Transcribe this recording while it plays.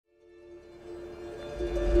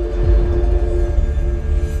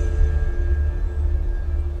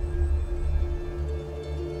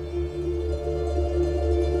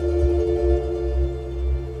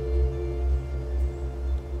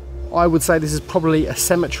I would say this is probably a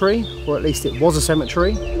cemetery, or at least it was a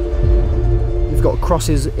cemetery. You've got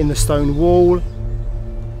crosses in the stone wall.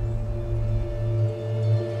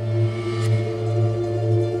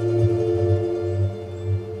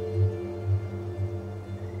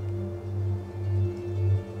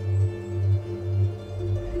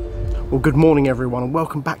 Well, good morning everyone and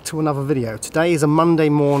welcome back to another video. Today is a Monday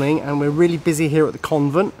morning and we're really busy here at the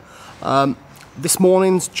convent. This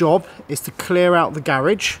morning's job is to clear out the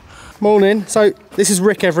garage. Morning. So this is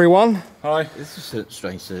Rick, everyone. Hi. This is a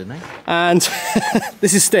strange surname. And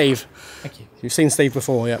this is Steve. Thank you. You've seen Steve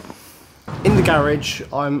before, yeah. In the garage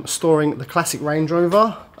I'm storing the classic Range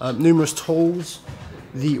Rover, numerous tools,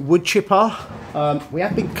 the wood chipper. We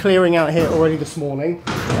have been clearing out here already this morning.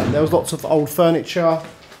 There was lots of old furniture.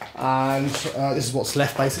 And this is what's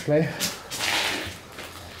left basically.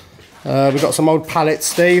 We've got some old pallets,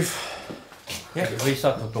 Steve. Yeah,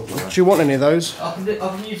 recycle a couple. Do you want any of those? I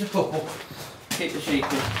can use a couple. Keep the sheet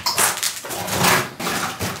in.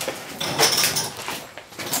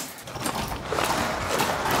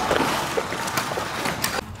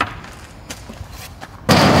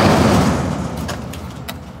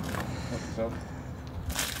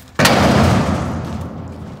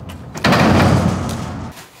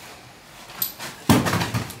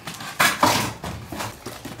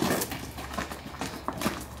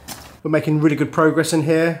 We're making really good progress in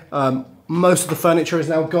here. Most of the furniture is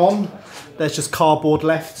now gone. There's just cardboard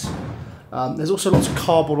left. There's also lots of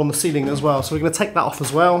cardboard on the ceiling as well. So we're going to take that off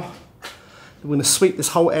as well. We're going to sweep this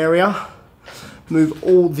whole area, move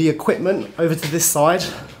all the equipment over to this side,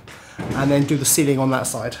 and then do the ceiling on that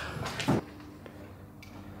side.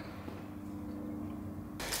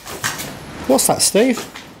 What's that, Steve?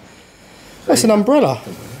 That's an umbrella.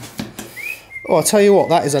 Oh, I'll tell you what,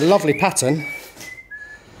 that is a lovely pattern.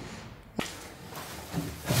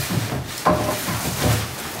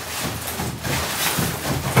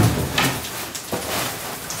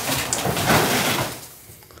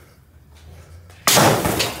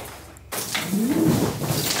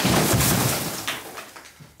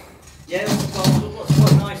 Yeah, looks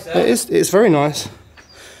quite nice there. It's very nice.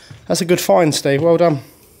 That's a good find, Steve. Well done.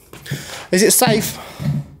 Is it safe?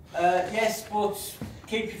 Yes, but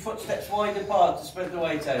keep your footsteps wide apart to spread the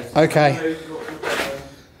weight out. Okay.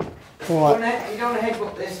 Right. You don't want to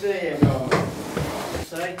headbutt this, do you?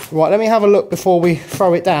 Right, let me have a look before we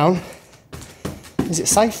throw it down. Is it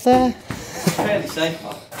safe there? It's fairly safe.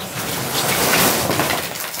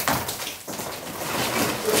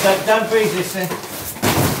 Don't freeze this thing.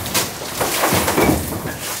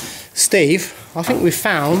 Steve, I think we've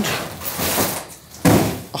found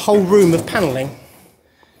a whole room of panelling.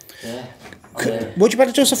 Yeah. Would you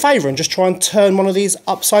better do us a favour and just try and turn one of these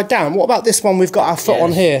upside down? What about this one we've got our foot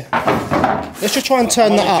on here? Let's just try and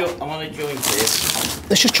turn that up. I'm on a joint here.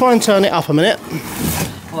 Let's just try and turn it up a minute.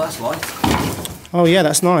 Well, that's light. Oh yeah,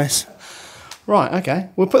 that's nice. Right, okay.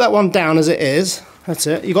 We'll put that one down as it is. That's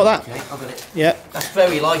it. You got that? Okay, I've got it. Yeah. That's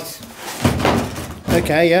very light.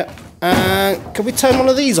 Okay, yeah. Can we turn one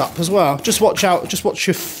of these up as well? Just watch out. Just watch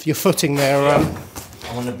your footing there. I'm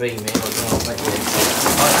on the beam here. This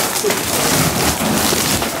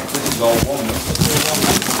is all one.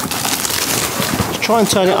 Just try and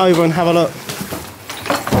turn it over and have a look.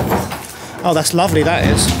 Oh, that's lovely. That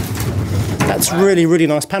is. That's really, really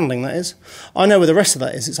nice panelling. That is. I know where the rest of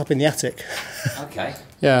that is. It's up in the attic. Okay.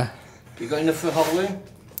 Yeah. You got enough for a whole room?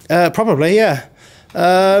 Probably, yeah.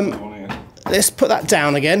 Let's put that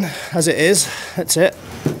down again, as it is. That's it.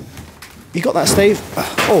 You got that, Steve?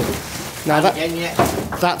 Oh, now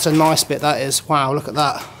that's a nice bit, that is. Wow, look at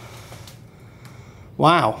that.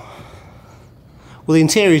 Wow. Well, the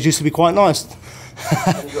interiors used to be quite nice.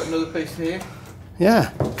 And you got another piece here?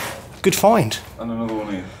 Yeah. Good find. And another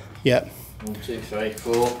one here? Yeah. 1, 2, 3,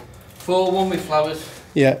 4. 4, one with flowers.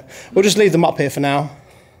 Yeah. We'll just leave them up here for now.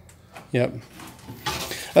 Yep.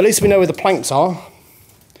 At least we know where the planks are.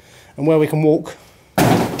 And where we can walk.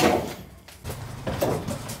 Oh,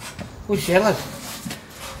 it's yellow.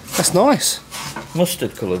 That's nice.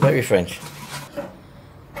 Mustard colour, very French.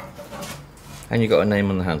 And you got a name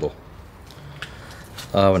on the handle.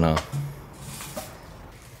 R&R.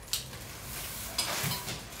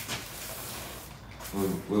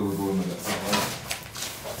 Where we going with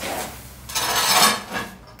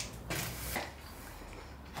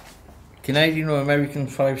it? Canadian or American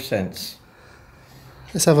 5 cents?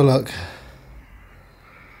 Let's have a look.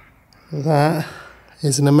 That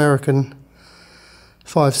is an American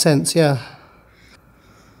 5 cents, yeah.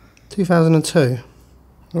 2002.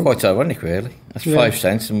 Quite ironic, really. That's 5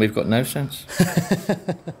 cents and we've got no cents.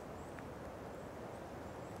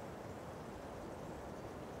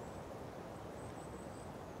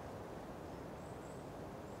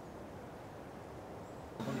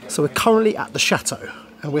 So we're currently at the chateau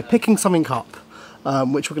and we're picking something up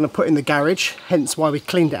which we're going to put in the garage, hence why we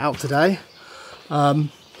cleaned it out today.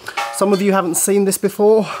 Some of you haven't seen this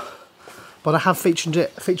before, but I have featured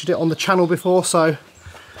it on the channel before, so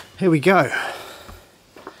here we go.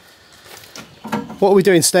 What are we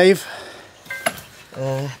doing, Steve?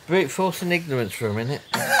 Brute force and ignorance for a minute.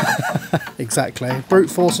 Exactly, brute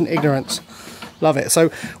force and ignorance. Love it.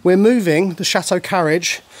 So we're moving the chateau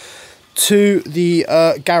carriage to the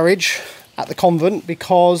garage at the convent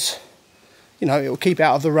because, you know, it will keep it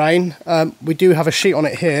out of the rain. We do have a sheet on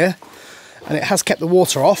it here and it has kept the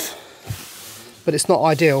water off, but it's not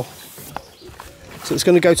ideal. So it's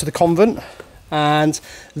going to go to the convent and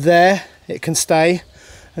there it can stay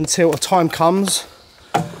until a time comes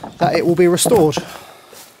that it will be restored.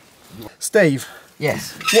 Steve?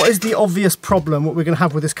 Yes? What is the obvious problem what we're going to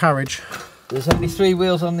have with this carriage? There's only 3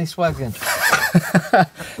 wheels on this wagon.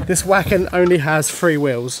 This wagon only has 3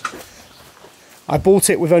 wheels. I bought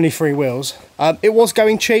it with only 3 wheels. It was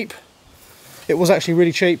going cheap. It was actually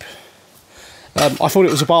really cheap. I thought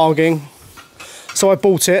it was a bargain. So I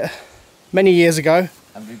bought it many years ago.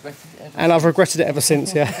 And I've regretted it ever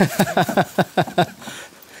since, yeah.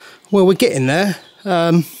 Well, we're getting there.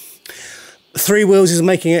 3 wheels is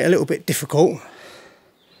making it a little bit difficult.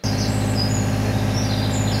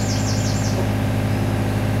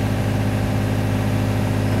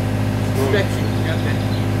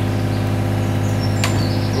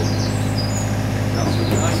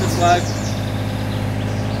 Flag.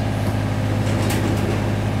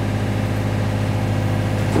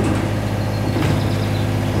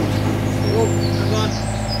 Oh, come on.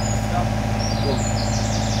 Stop.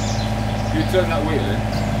 You turn that wheel in.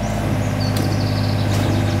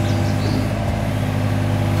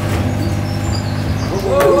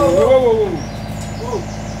 Whoa, whoa, whoa, whoa, whoa, whoa.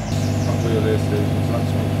 That wheel there, Steve,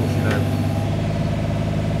 that's not pushing out.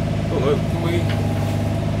 Oh, look, can we...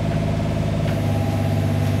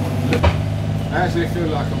 I actually feel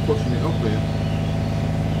like I'm pushing it up here.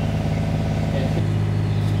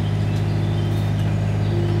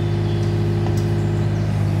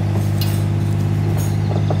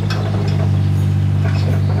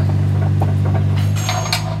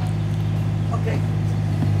 Okay.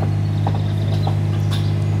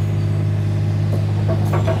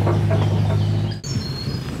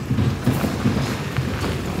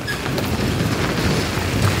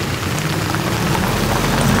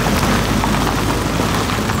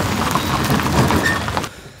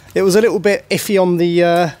 It was a little bit iffy on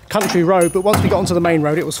the country road, but once we got onto the main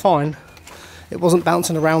road it was fine. It wasn't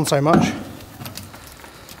bouncing around so much.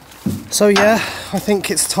 So yeah, I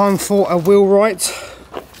think it's time for a wheelwright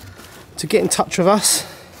to get in touch with us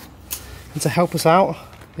and to help us out,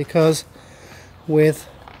 because with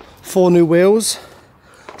 4 new wheels,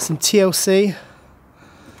 some TLC,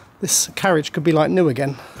 this carriage could be like new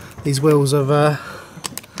again. These wheels have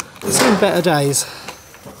seen better days.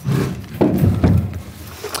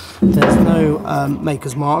 There's no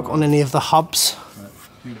maker's mark on any of the hubs. Right.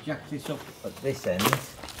 We jack this up at this end.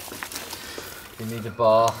 We need a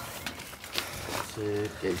bar to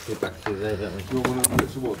get it back through there, don't we? You want to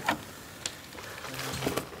bits of wood?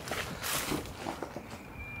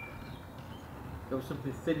 There was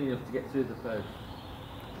something thin enough to get through the post.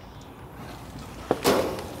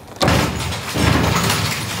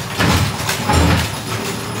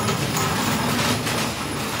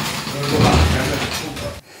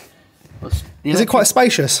 Is it quite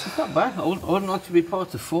spacious? It's not bad. I wouldn't like to be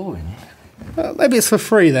part of 4 in it. Maybe it's for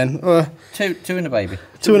free then. Two and a baby.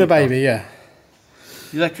 2 and a baby, yeah.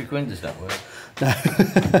 The electric windows don't work. No.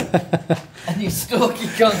 And you stalky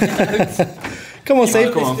can't get out. Come on,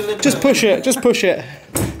 Steve. Just push it. Just push it.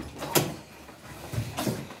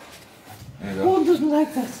 There you go. One doesn't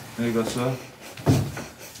like that. There you go, sir.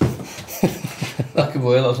 Like a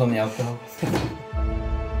boil, I was on the alcohol.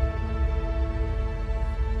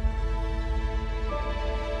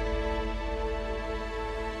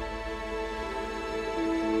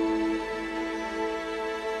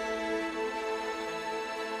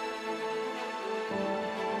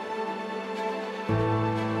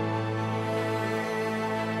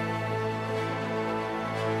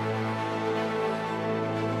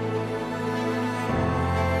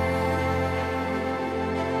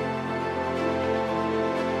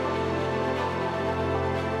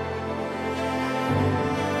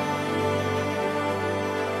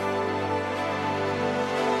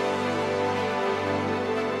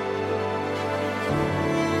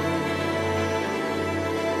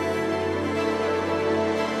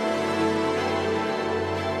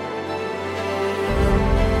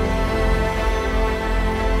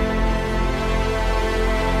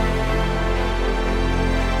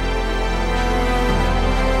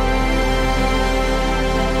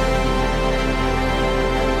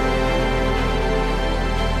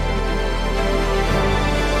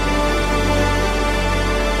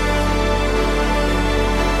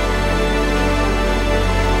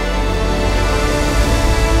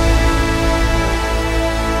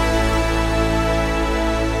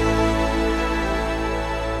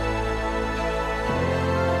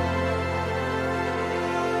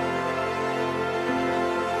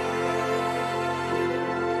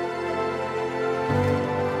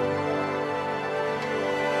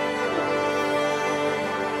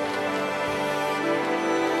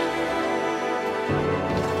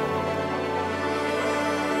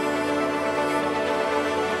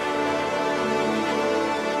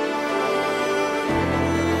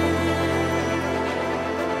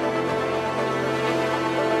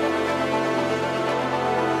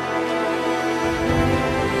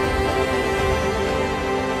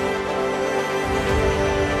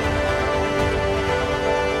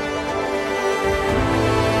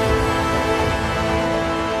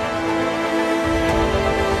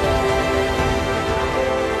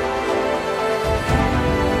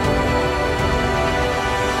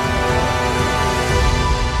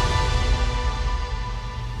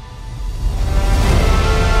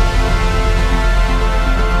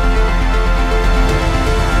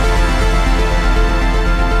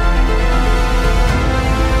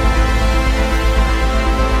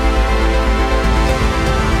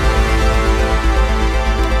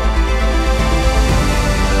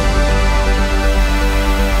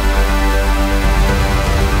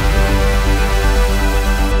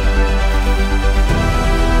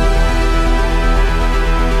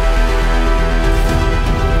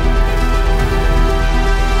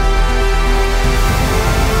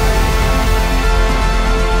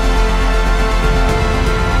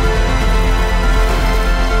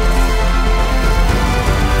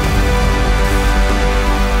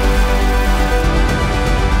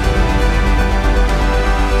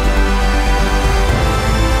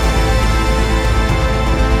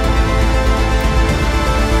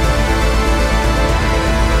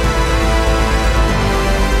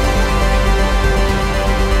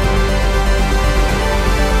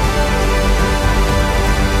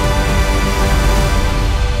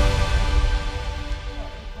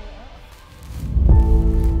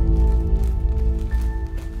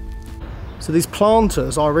 So these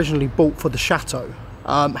planters I originally bought for the chateau.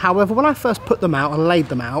 However, when I first put them out and laid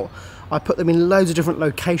them out, I put them in loads of different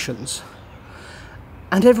locations.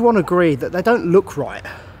 And everyone agreed that they don't look right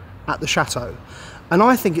at the chateau. And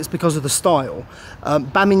I think it's because of the style.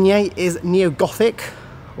 Bamigné is neo-Gothic,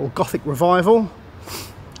 or Gothic revival.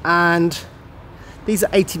 And these are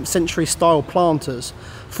 18th century style planters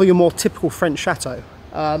for your more typical French chateau.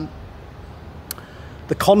 The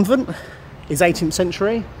Convent is 18th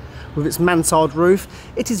century with its mansard roof.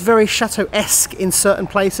 It is very chateau-esque in certain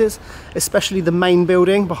places, especially the main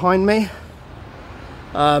building behind me.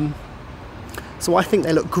 So I think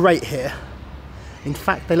they look great here. In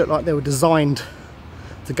fact, they look like they were designed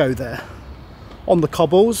to go there. On the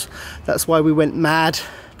cobbles, that's why we went mad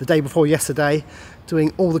the day before yesterday,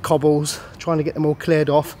 doing all the cobbles, trying to get them all cleared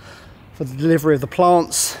off for the delivery of the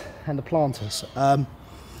plants and the planters. I'm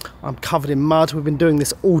covered in mud. We've been doing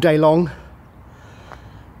this all day long.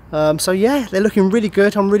 So yeah, they're looking really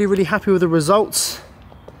good. I'm really happy with the results.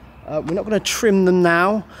 We're not going to trim them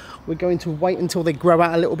now. We're going to wait until they grow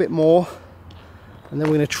out a little bit more, and then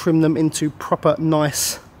we're going to trim them into proper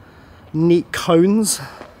nice neat cones.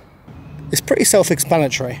 It's pretty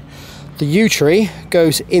self-explanatory. The yew tree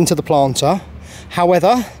goes into the planter.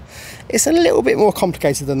 However, it's a little bit more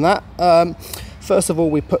complicated than that. First of all,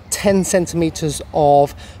 we put 10 centimeters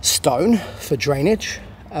of stone for drainage.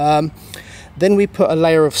 Then we put a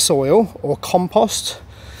layer of soil or compost.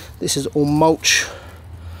 This is all mulch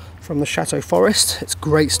from the Chateau Forest. It's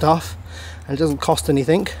great stuff and it doesn't cost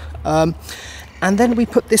anything. And then we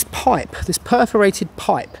put this pipe, this perforated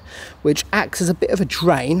pipe, which acts as a bit of a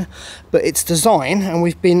drain, but its design, and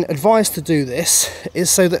we've been advised to do this, is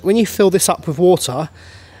so that when you fill this up with water,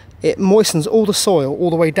 it moistens all the soil all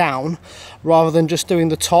the way down, rather than just doing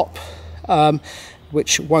the top,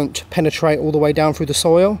 which won't penetrate all the way down through the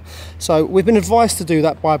soil. So we've been advised to do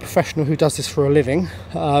that by a professional who does this for a living.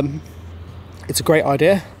 It's a great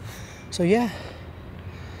idea. So yeah,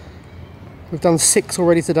 we've done 6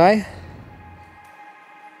 already today.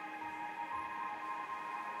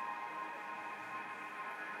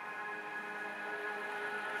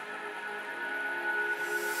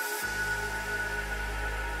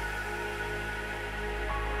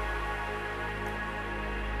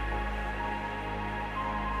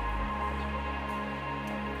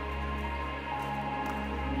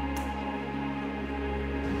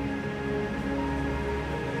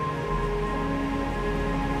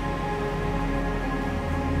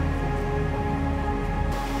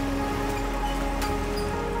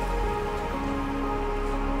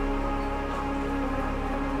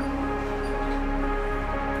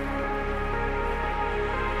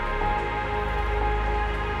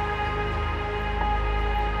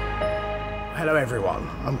 Hello everyone,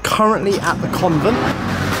 I'm currently at the convent.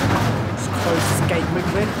 Let's close this gate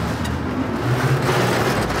quickly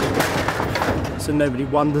so nobody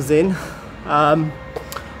wanders in.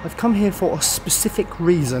 I've come here for a specific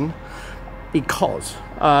reason, because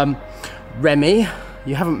Remy,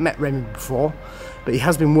 you haven't met Remy before, but he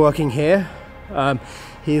has been working here.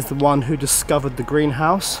 He is the one who discovered the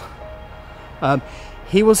greenhouse.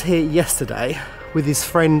 He was here yesterday with his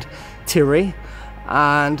friend Thierry,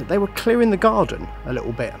 and they were clearing the garden a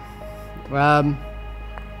little bit.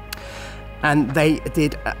 And they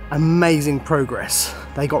did amazing progress.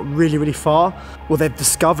 They got really far. Well, they've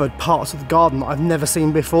discovered parts of the garden that I've never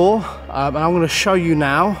seen before, and I'm going to show you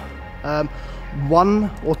now.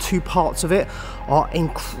 1 or 2 parts of it are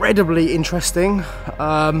incredibly interesting.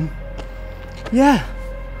 Yeah,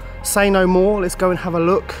 say no more, let's go and have a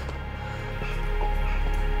look.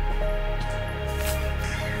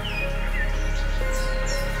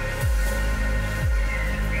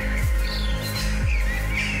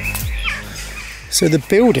 So the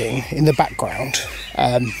building in the background,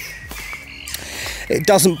 it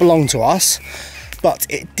doesn't belong to us, but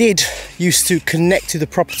it did used to connect to the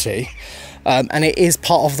property, and it is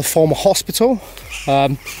part of the former hospital.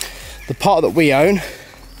 The part that we own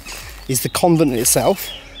is the convent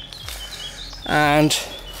itself, and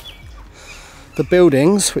the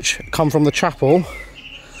buildings which come from the chapel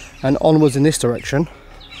and onwards in this direction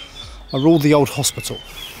are all the old hospital.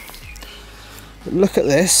 But look at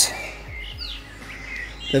this.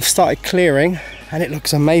 They've started clearing and it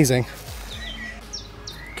looks amazing.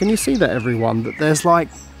 Can you see that, everyone? That there's like,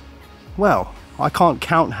 well, I can't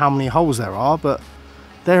count how many holes there are, but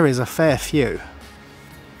there is a fair few.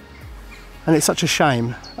 And it's such a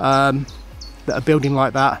shame that a building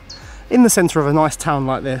like that in the centre of a nice town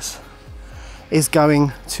like this is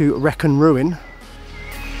going to wreck and ruin.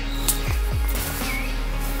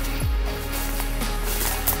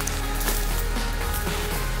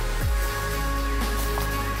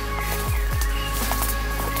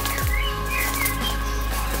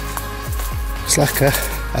 Looks like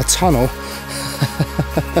a tunnel.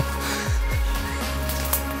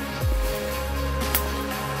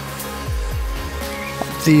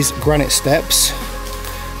 These granite steps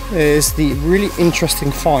is the really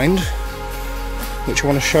interesting find, which I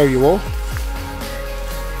want to show you all.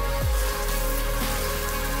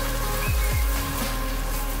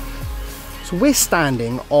 So we're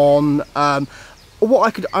standing on what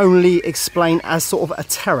I could only explain as sort of a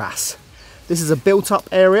terrace. This is a built-up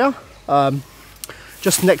area.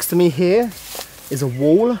 Just next to me here is a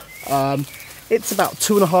wall. It's about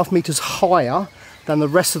 2.5 meters higher than the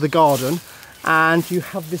rest of the garden, and you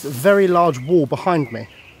have this very large wall behind me.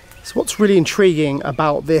 So what's really intriguing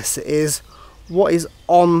about this is what is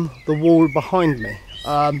on the wall behind me.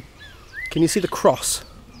 Can you see the cross?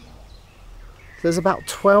 There's about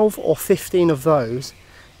 12 or 15 of those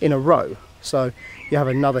in a row. So you have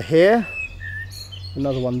another here,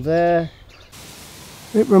 another one there.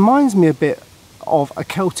 It reminds me a bit of a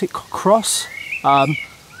Celtic cross. I'm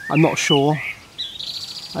not sure.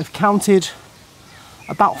 I've counted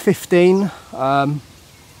about 15 of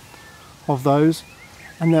those,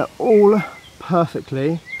 and they're all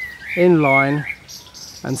perfectly in line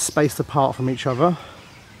and spaced apart from each other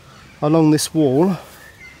along this wall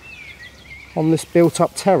on this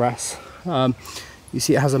built-up terrace. You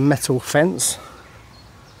see it has a metal fence,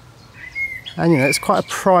 and you know, it's quite a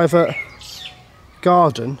private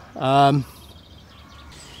garden.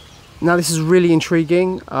 Now this is really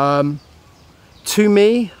intriguing. To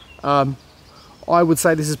me, I would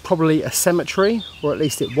say this is probably a cemetery, or at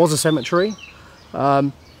least it was a cemetery.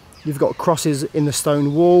 You've got crosses in the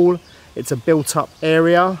stone wall. It's a built-up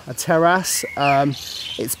area, a terrace.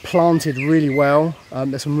 It's planted really well.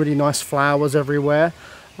 There's some really nice flowers everywhere.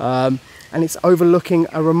 And it's overlooking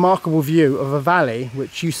a remarkable view of a valley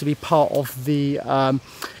which used to be part of the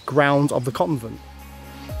grounds of the convent.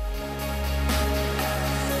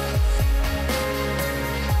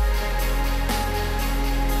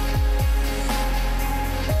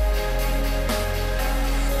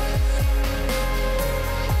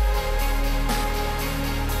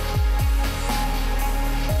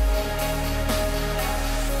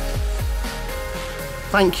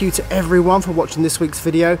 Thank you to everyone for watching this week's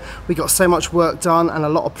video. We got so much work done and a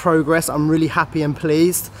lot of progress. I'm really happy and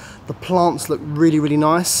pleased. The plants look really, really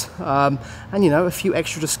nice. And you know, a few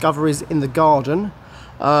extra discoveries in the garden.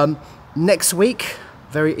 Next week,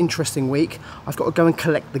 very interesting week, I've got to go and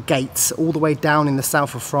collect the gates all the way down in the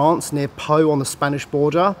south of France near Pau on the Spanish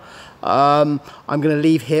border. I'm going to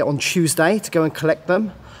leave here on Tuesday to go and collect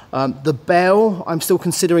them. The bell, I'm still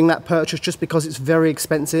considering that purchase just because it's very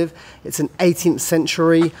expensive. It's an 18th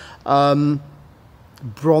century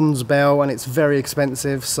bronze bell, and it's very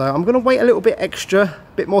expensive. So I'm going to wait a little bit extra,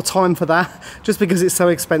 a bit more time for that, just because it's so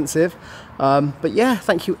expensive. But yeah,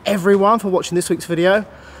 thank you everyone for watching this week's video,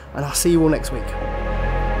 and I'll see you all next week.